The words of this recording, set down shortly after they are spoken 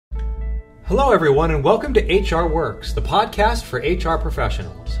Hello, everyone, and welcome to HR Works, the podcast for HR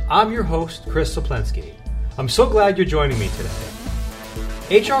professionals. I'm your host, Chris Soplensky. I'm so glad you're joining me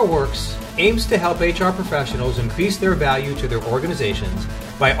today. HR Works aims to help HR professionals increase their value to their organizations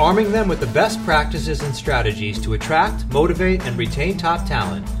by arming them with the best practices and strategies to attract, motivate, and retain top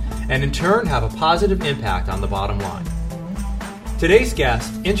talent, and in turn have a positive impact on the bottom line. Today's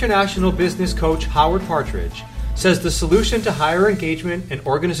guest, international business coach Howard Partridge, says the solution to higher engagement and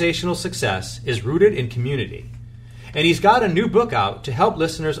organizational success is rooted in community. And he's got a new book out to help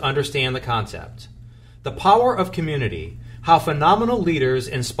listeners understand the concept. The Power of Community: How Phenomenal Leaders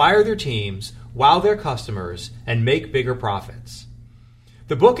Inspire Their Teams, Wow Their Customers, and Make Bigger Profits.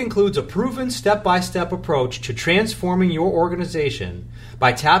 The book includes a proven step-by-step approach to transforming your organization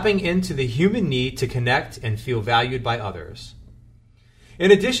by tapping into the human need to connect and feel valued by others. In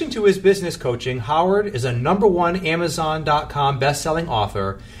addition to his business coaching, Howard is a #1 Amazon.com best-selling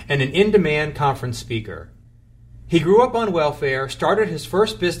author and an in-demand conference speaker. He grew up on welfare, started his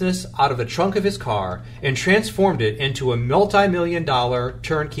first business out of the trunk of his car, and transformed it into a multi-million-dollar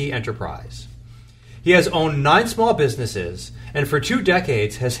turnkey enterprise. He has owned 9 small businesses, and for 2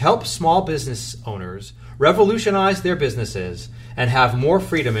 decades has helped small business owners revolutionize their businesses and have more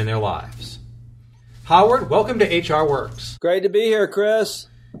freedom in their lives. Howard, welcome to HR Works. Great to be here, Chris.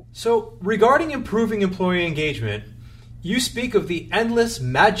 So, regarding improving employee engagement, you speak of the endless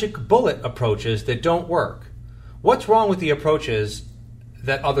magic bullet approaches that don't work. What's wrong with the approaches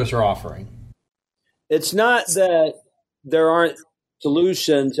that others are offering? It's not that there aren't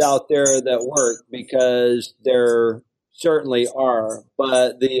solutions out there that work, because there certainly are,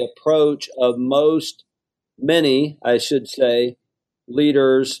 but the approach of many, I should say,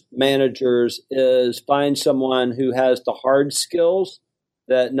 leaders, managers, is find someone who has the hard skills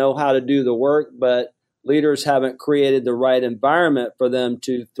that know how to do the work, but leaders haven't created the right environment for them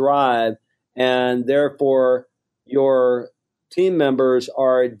to thrive, and therefore your team members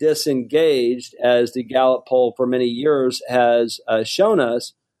are disengaged, as the Gallup poll for many years has shown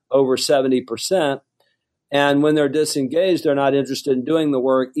us, over 70%. And when they're disengaged, they're not interested in doing the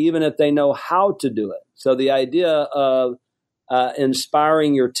work, even if they know how to do it. So the idea of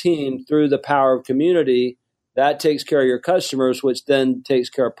inspiring your team through the power of community, that takes care of your customers, which then takes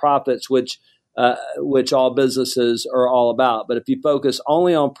care of profits, which all businesses are all about. But if you focus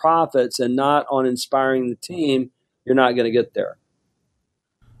only on profits and not on inspiring the team, you're not going to get there.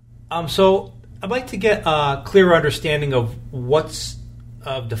 So I'd like to get a clearer understanding of what's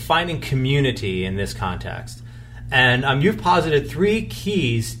defining community in this context. And you've posited 3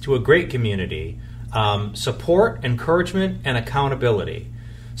 keys to a great community: support, encouragement, and accountability.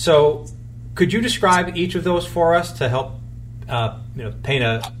 So could you describe each of those for us to help paint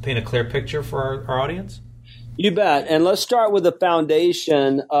a clear picture for our audience? You bet. And let's start with the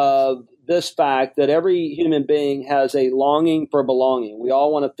foundation of this fact that every human being has a longing for belonging. We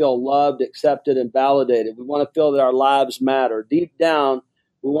all want to feel loved, accepted, and validated. We want to feel that our lives matter. Deep down,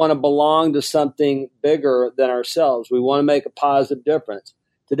 we want to belong to something bigger than ourselves. We want to make a positive difference.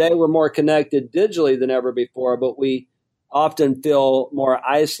 Today, we're more connected digitally than ever before, but we often feel more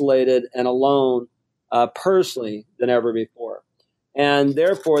isolated and alone personally than ever before. And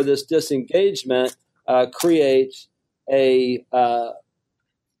therefore, this disengagement creates a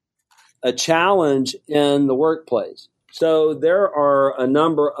challenge in the workplace. So there are a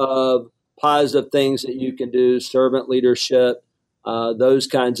number of positive things that you can do: servant leadership, those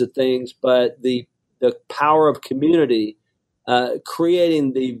kinds of things. But the power of community,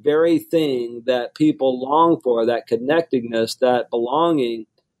 creating the very thing that people long for, that connectedness, that belonging,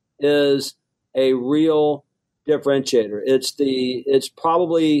 is a real differentiator. It's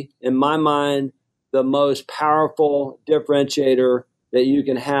probably, in my mind, the most powerful differentiator that you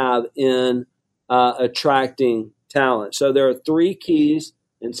can have in attracting talent. So there are 3 keys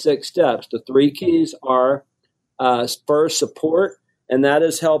and 6 steps. The 3 keys are first, support, and that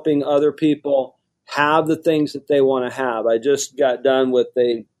is helping other people have the things that they want to have. I just got done with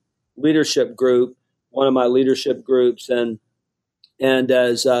a leadership group, one of my leadership groups, and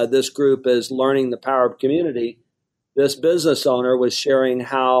as this group is learning the power of community, this business owner was sharing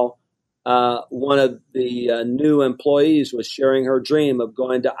how one of the new employees was sharing her dream of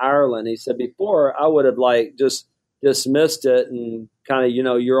going to Ireland. He said, before, I would have just dismissed it and kind of,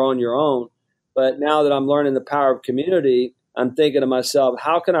 you're on your own. But now that I'm learning the power of community, I'm thinking to myself,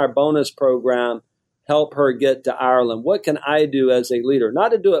 how can our bonus program help her get to Ireland? What can I do as a leader?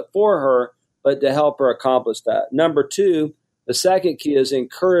 Not to do it for her, but to help her accomplish that. Number 2, the second key is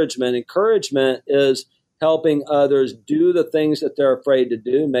encouragement. Encouragement is helping others do the things that they're afraid to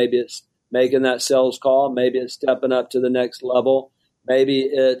do. Maybe it's making that sales call. Maybe it's stepping up to the next level. Maybe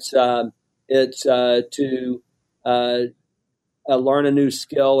it's It's to learn a new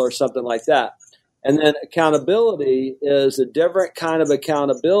skill or something like that. And then accountability is a different kind of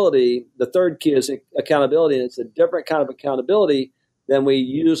accountability. The third key is accountability, and it's a different kind of accountability than we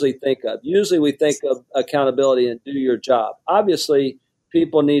usually think of. Usually we think of accountability and do your job. Obviously,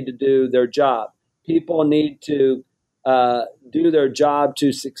 people need to do their job. People need to do their job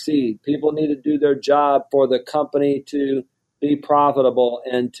to succeed. People need to do their job for the company to be profitable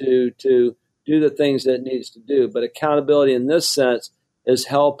and to do the things that it needs to do. But accountability in this sense is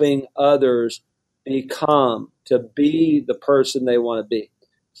helping others to be the person they want to be.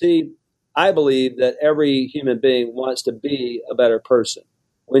 See, I believe that every human being wants to be a better person.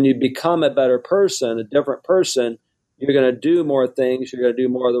 When you become a better person, a different person, you're going to do more things, you're going to do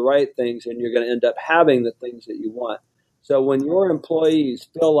more of the right things, and you're going to end up having the things that you want. So when your employees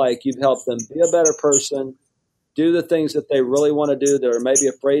feel like you've helped them be a better person, do the things that they really want to do, that are maybe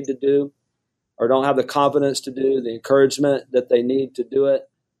afraid to do, or don't have the confidence to do, the encouragement that they need to do it,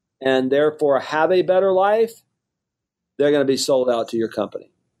 and therefore have a better life, they're going to be sold out to your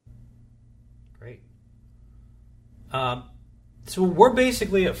company. Great. So we're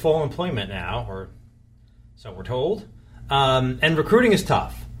basically at full employment now, or so we're told, and recruiting is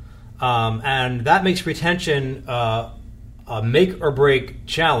tough, and that makes retention a make or break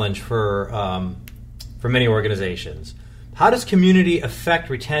challenge for many organizations. How does community affect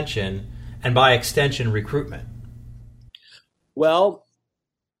retention and, by extension, recruitment? Well,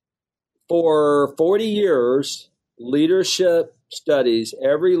 for 40 years, leadership studies,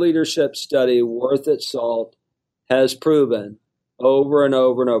 every leadership study worth its salt has proven over and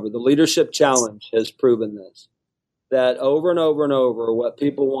over and over. The Leadership Challenge has proven this, that over and over and over, what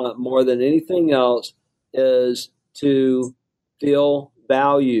people want more than anything else is to feel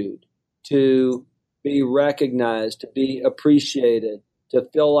valued, to be recognized, to be appreciated, to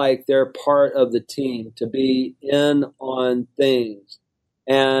feel like they're part of the team, to be in on things.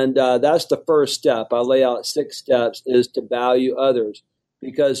 And that's the first step. I lay out 6 steps, is to value others.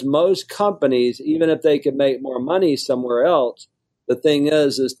 Because most companies, even if they could make more money somewhere else, the thing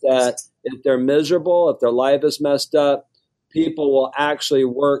is that if they're miserable, if their life is messed up, people will actually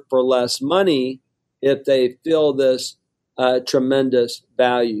work for less money if they feel this tremendous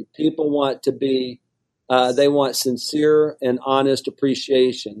value. People want to be, they want sincere and honest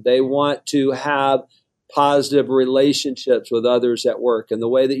appreciation. They want to have positive relationships with others at work. And the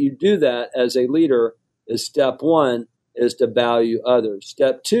way that you do that as a leader is step 1 is to value others.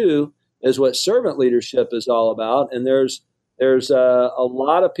 Step 2 is what servant leadership is all about. And there's a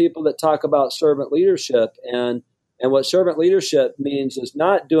lot of people that talk about servant leadership. And what servant leadership means is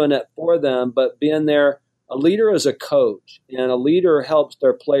not doing it for them, but being there. A leader is a coach, and a leader helps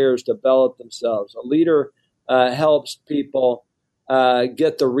their players develop themselves. A leader helps people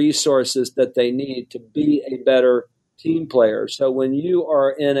get the resources that they need to be a better team player. So when you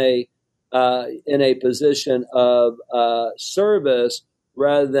are in a position of service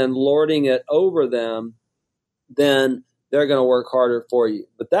rather than lording it over them, then they're going to work harder for you.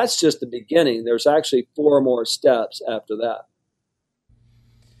 But that's just the beginning. There's actually 4 more steps after that.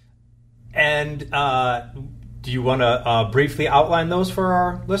 And do you want to briefly outline those for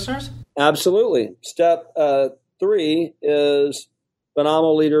our listeners? Absolutely. Step 3 is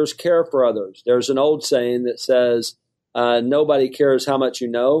phenomenal leaders care for others. There's an old saying that says, nobody cares how much you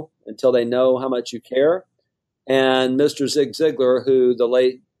know until they know how much you care. And Mr. Zig Ziglar, who the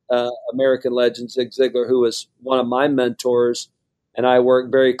late American legend Zig Ziglar, who was one of my mentors, and I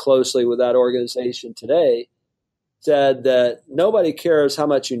work very closely with that organization today, said that nobody cares how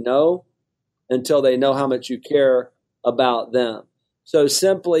much you know until they know how much you care about them. So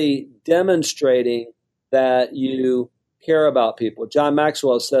simply demonstrating that you care about people. John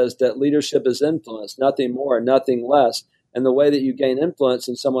Maxwell says that leadership is influence, nothing more, nothing less. And the way that you gain influence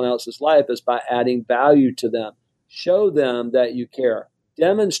in someone else's life is by adding value to them. Show them that you care.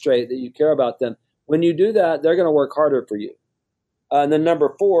 Demonstrate that you care about them. When you do that, they're going to work harder for you. And then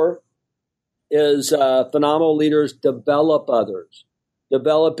number 4 is phenomenal leaders develop others,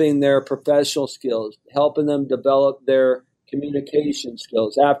 developing their professional skills, helping them develop their communication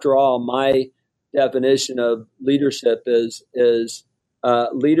skills. After all, my definition of leadership is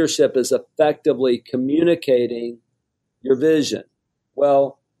leadership is effectively communicating your vision.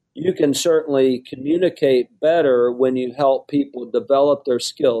 Well, you can certainly communicate better when you help people develop their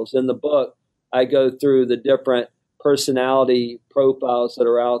skills. In the book, I go through the different personality profiles that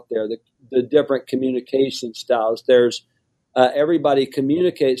are out there, the different communication styles. There's everybody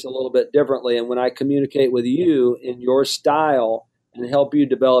communicates a little bit differently. And when I communicate with you in your style and help you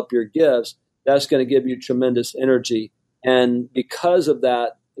develop your gifts, that's going to give you tremendous energy. And because of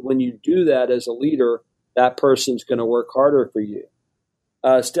that, when you do that as a leader, that person's going to work harder for you.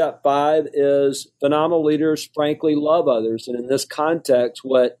 Step 5 is phenomenal leaders frankly love others. And in this context,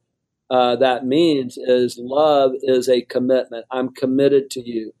 what that means is love is a commitment. I'm committed to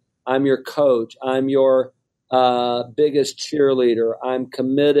you. I'm your coach. I'm your biggest cheerleader. I'm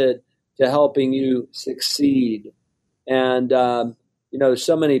committed to helping you succeed. And,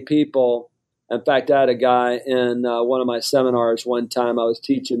 so many people, in fact, I had a guy in one of my seminars one time, I was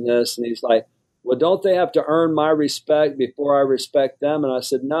teaching this, and he's like, well, don't they have to earn my respect before I respect them? And I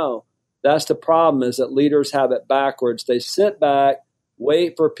said, no, that's the problem, is that leaders have it backwards. They sit back,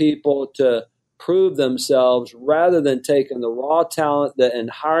 wait for people to prove themselves rather than taking the raw talent and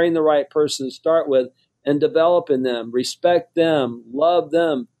hiring the right person to start with and developing them. Respect them, love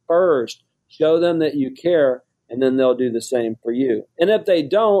them first, show them that you care, and then they'll do the same for you. And if they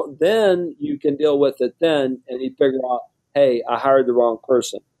don't, then you can deal with it then, and you figure out, hey, I hired the wrong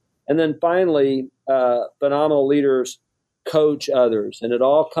person. And then finally, phenomenal leaders coach others. And it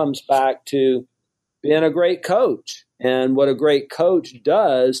all comes back to being a great coach. And what a great coach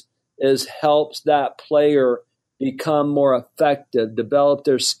does is helps that player become more effective, develop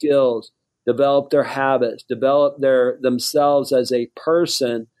their skills, develop their habits, develop themselves as a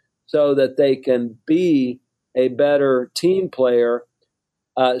person so that they can be a better team player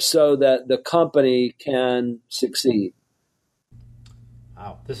so that the company can succeed.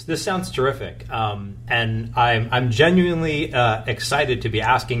 Wow, this sounds terrific, and I'm genuinely excited to be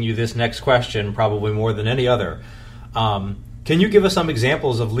asking you this next question, probably more than any other. Can you give us some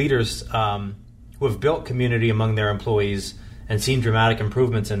examples of leaders who have built community among their employees and seen dramatic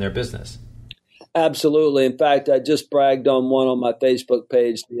improvements in their business? Absolutely. In fact, I just bragged on one on my Facebook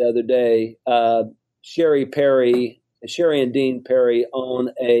page the other day. Sherry and Dean Perry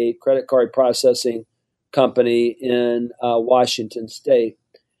own a credit card processing company in Washington State.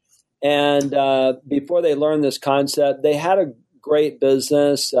 And before they learned this concept, they had a great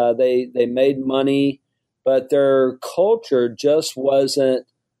business. They made money, but their culture just wasn't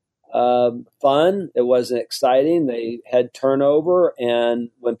fun. It wasn't exciting. They had turnover. And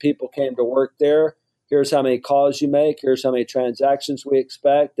when people came to work there, here's how many calls you make. Here's how many transactions we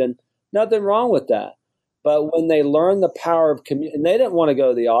expect. And nothing wrong with that. But when they learned the power of community, and they didn't want to go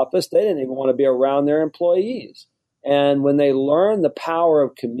to the office, they didn't even want to be around their employees. And when they learned the power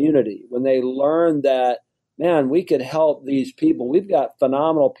of community, when they learned that, man, we could help these people. We've got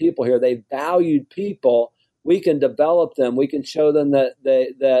phenomenal people here. They valued people. We can develop them. We can show them that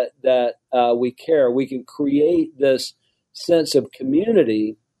we care. We can create this sense of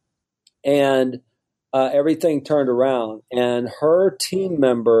community. And everything turned around. And her team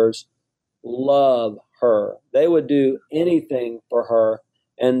members love her. They would do anything for her.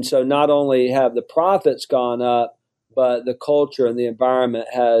 And so not only have the profits gone up, but the culture and the environment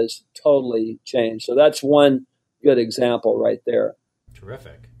has totally changed. So that's one good example right there.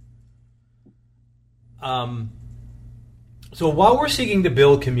 Terrific. So while we're seeking to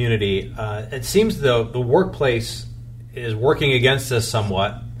build community, it seems the workplace is working against us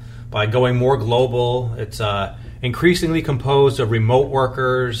somewhat by going more global. It's increasingly composed of remote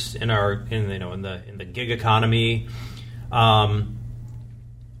workers in the gig economy, and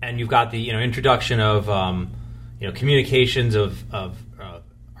you've got the introduction of communications of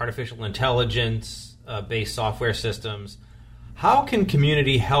artificial intelligence based software systems. How can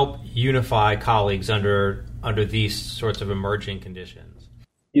community help unify colleagues under these sorts of emerging conditions?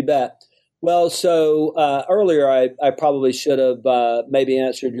 You bet. Well, so earlier I probably should have maybe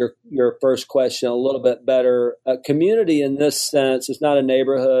answered your first question a little bit better. Community in this sense is not a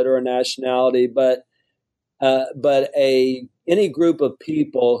neighborhood or a nationality, but any group of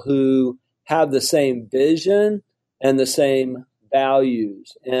people who have the same vision and the same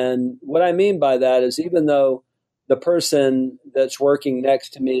values. And what I mean by that is even though the person that's working next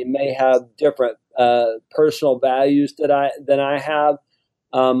to me may have different personal values than I have,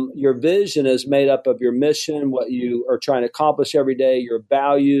 your vision is made up of your mission, what you are trying to accomplish every day, your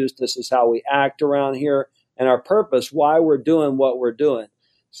values, this is how we act around here, and our purpose, why we're doing what we're doing.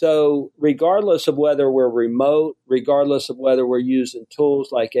 So regardless of whether we're remote, regardless of whether we're using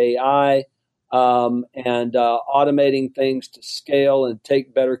tools like AI and automating things to scale and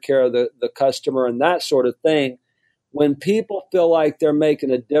take better care of the customer and that sort of thing, when people feel like they're making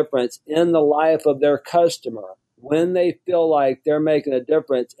a difference in the life of their customer, when they feel like they're making a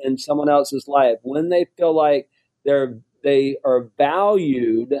difference in someone else's life, when they feel like they are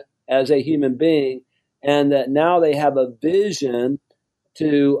valued as a human being, and that now they have a vision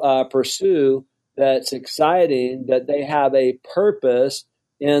to pursue that's exciting, that they have a purpose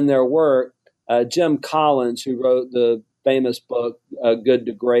in their work. Jim Collins, who wrote the famous book, Good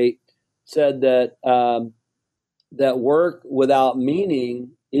to Great, said that that work without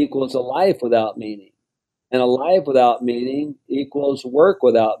meaning equals a life without meaning, and a life without meaning equals work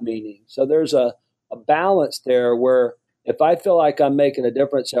without meaning. So there's a balance there where if I feel like I'm making a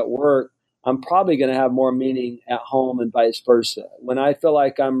difference at work, I'm probably going to have more meaning at home and vice versa. When I feel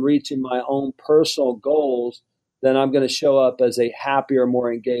like I'm reaching my own personal goals, then I'm going to show up as a happier,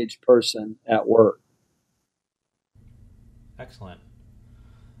 more engaged person at work. Excellent.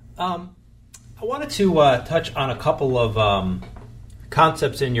 I wanted to touch on a couple of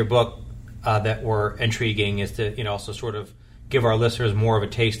concepts in your book that were intriguing, is to also sort of give our listeners more of a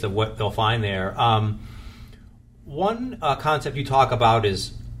taste of what they'll find there. One concept you talk about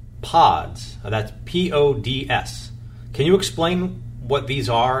is pods. That's PODS. Can you explain what these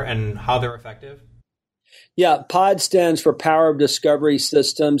are and how they're effective? Yeah, POD stands for Power of Discovery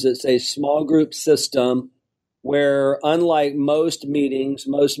Systems. It's a small group system where, unlike most meetings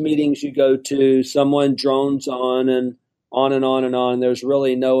you go to, someone drones on and on and on and on. There's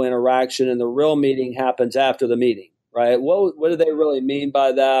really no interaction, and the real meeting happens after the meeting, right? What do they really mean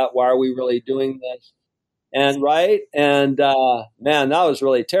by that? Why are we really doing this? And man, that was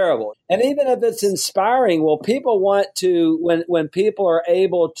really terrible. And even if it's inspiring, well, people want to, when people are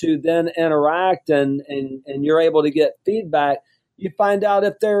able to then interact and you're able to get feedback, you find out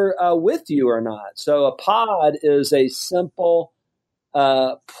if they're with you or not. So a pod is a simple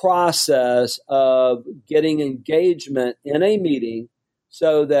process of getting engagement in a meeting,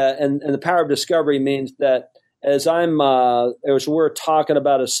 so that, and the power of discovery means that as we're talking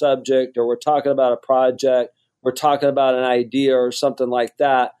about a subject, or we're talking about a project, we're talking about an idea or something like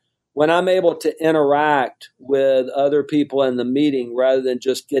that, when I'm able to interact with other people in the meeting rather than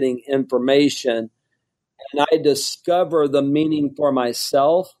just getting information, and I discover the meaning for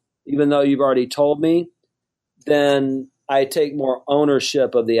myself, even though you've already told me, then I take more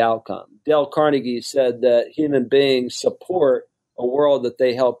ownership of the outcome. Dale Carnegie said that human beings support a world that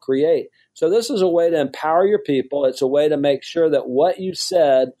they help create. So this is a way to empower your people. It's a way to make sure that what you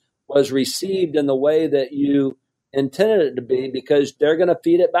said was received in the way that you intended it to be, because they're going to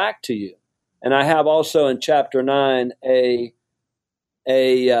feed it back to you. And I have also in chapter 9 a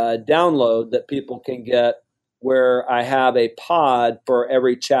download that people can get, where I have a pod for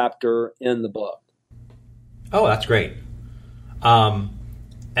every chapter in the book. Oh, that's great. And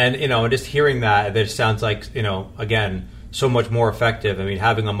just hearing that, it sounds like, again, so much more effective. I mean,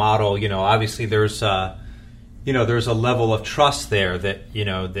 having a model, obviously there's a level of trust there that,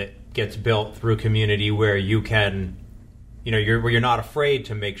 that gets built through community, where you can, where you're not afraid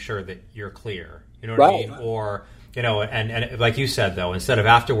to make sure that you're clear. You know what I mean? Or, and like you said, though, instead of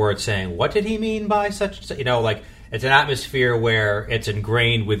afterwards saying, what did he mean by such, it's an atmosphere where it's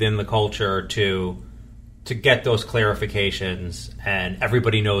ingrained within the culture to get those clarifications, and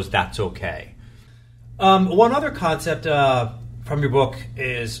everybody knows that's okay. One other concept from your book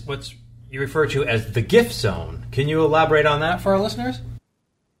is what you refer to as the gift zone. Can you elaborate on that for our listeners?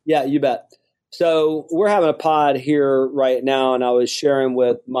 Yeah, you bet. So we're having a pod here right now, and I was sharing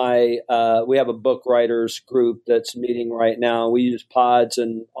with we have a book writers group that's meeting right now. We use pods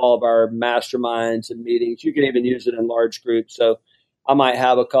in all of our masterminds and meetings. You can even use it in large groups. So I might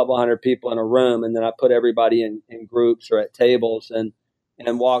have a couple hundred people in a room, and then I put everybody in groups or at tables and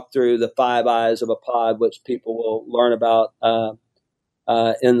walk through the 5 eyes of a pod, which people will learn about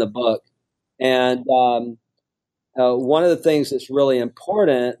in the book. And one of the things that's really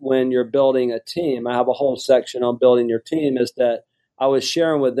important when you're building a team, I have a whole section on building your team, is that I was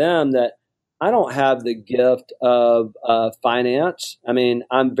sharing with them that I don't have the gift of finance. I mean,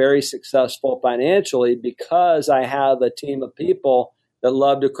 I'm very successful financially because I have a team of people that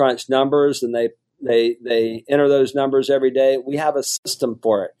love to crunch numbers, and they enter those numbers every day. We have a system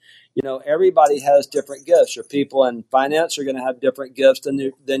for it. Everybody has different gifts. Your people in finance are going to have different gifts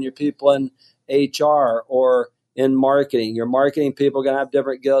than your people in HR or in marketing. Your marketing people are going to have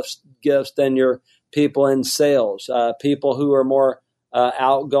different gifts than your people in sales. People who are more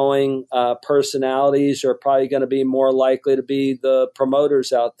outgoing personalities are probably going to be more likely to be the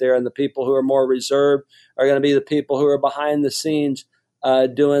promoters out there, and the people who are more reserved are going to be the people who are behind the scenes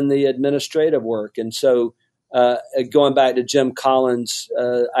doing the administrative work. And so going back to Jim Collins'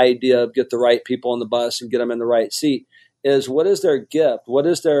 idea of get the right people on the bus and get them in the right seat, is what is their gift? What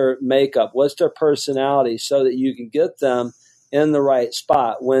is their makeup? What's their personality, so that you can get them in the right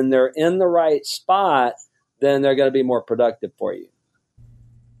spot. When they're in the right spot, then they're going to be more productive for you.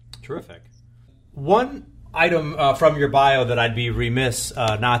 Terrific. One item from your bio that I'd be remiss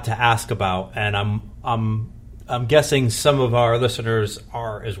not to ask about, and I'm guessing some of our listeners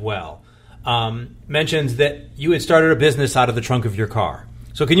are as well. mentions that you had started a business out of the trunk of your car.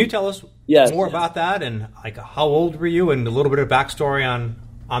 So can you tell us more about that, and like how old were you, and a little bit of backstory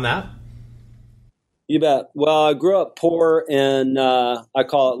on that? You bet. Well, I grew up poor in, I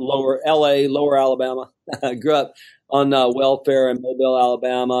call it lower Alabama. I grew up on welfare in Mobile,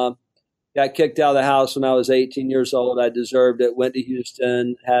 Alabama. Got kicked out of the house when I was 18 years old. I deserved it. Went to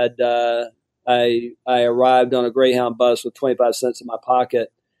Houston. I arrived on a Greyhound bus with 25 cents in my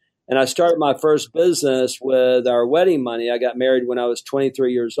pocket. And I started my first business with our wedding money. I got married when I was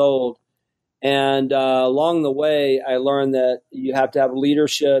 23 years old. And along the way, I learned that you have to have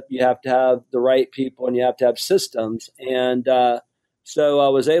leadership, you have to have the right people, and you have to have systems. And so I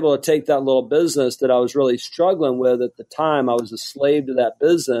was able to take that little business that I was really struggling with at the time. I was a slave to that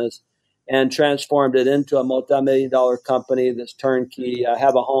business, and transformed it into a multi-million-dollar company that's turnkey. I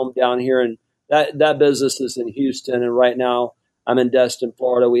have a home down here, and that business is in Houston. And right now I'm in Destin,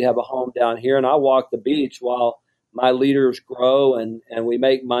 Florida. We have a home down here, and I walk the beach while my leaders grow and we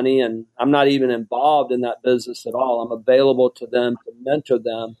make money, and I'm not even involved in that business at all. I'm available to them to mentor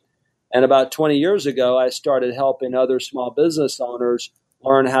them. And about 20 years ago, I started helping other small business owners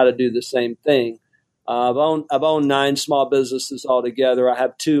learn how to do the same thing. I've owned 9 small businesses altogether. I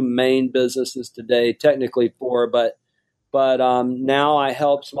have 2 main businesses today, technically 4, but now I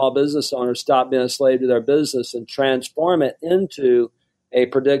help small business owners stop being a slave to their business and transform it into a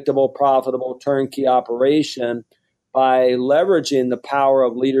predictable, profitable, turnkey operation by leveraging the power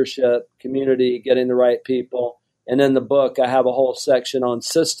of leadership, community, getting the right people. And in the book, I have a whole section on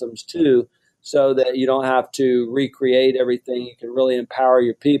systems too, so that you don't have to recreate everything. You can really empower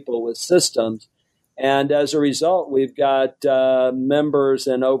your people with systems. And as a result, we've got members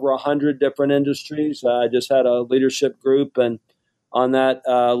in over 100 different industries. I just had a leadership group, and on that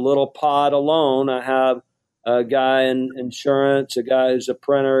little pod alone, I have a guy in insurance, a guy who's a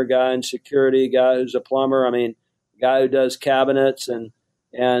printer, a guy in security, a guy who's a plumber. I mean, a guy who does cabinets, and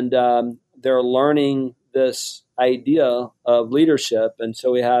they're learning this idea of leadership. And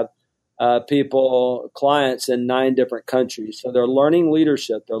so we have clients in 9 different countries. So they're learning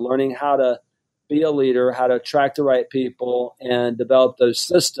leadership. They're learning how to be a leader, how to attract the right people, and develop those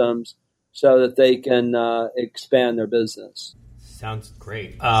systems so that they can expand their business. Sounds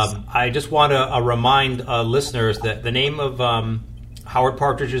great. I just want to remind listeners that the name of Howard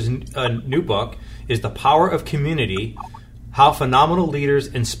Partridge's new book is The Power of Community: How Phenomenal Leaders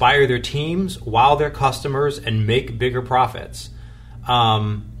Inspire Their Teams, Wow Their Customers, and Make Bigger Profits.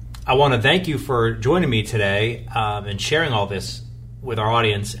 I want to thank you for joining me today and sharing all this with our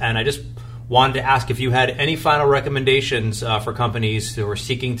audience. And I just wanted to ask if you had any final recommendations for companies who are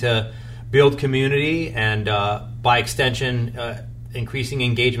seeking to build community and, by extension, increasing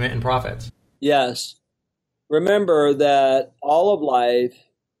engagement and profits. Yes. Remember that all of life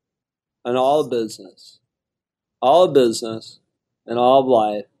and all of business and all of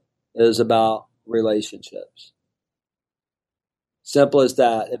life is about relationships. Simple as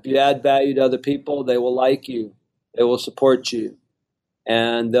that. If you add value to other people, they will like you, they will support you,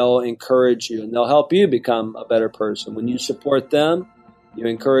 and they'll encourage you, and they'll help you become a better person. When you support them, you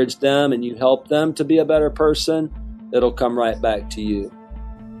encourage them, and you help them to be a better person, it'll come right back to you.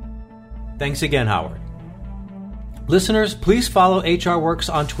 Thanks again, Howard. Listeners, please follow HR Works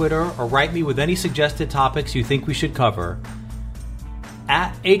on Twitter or write me with any suggested topics you think we should cover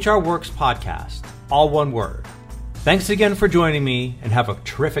at HR Works Podcast, all one word. Thanks again for joining me, and have a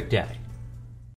terrific day.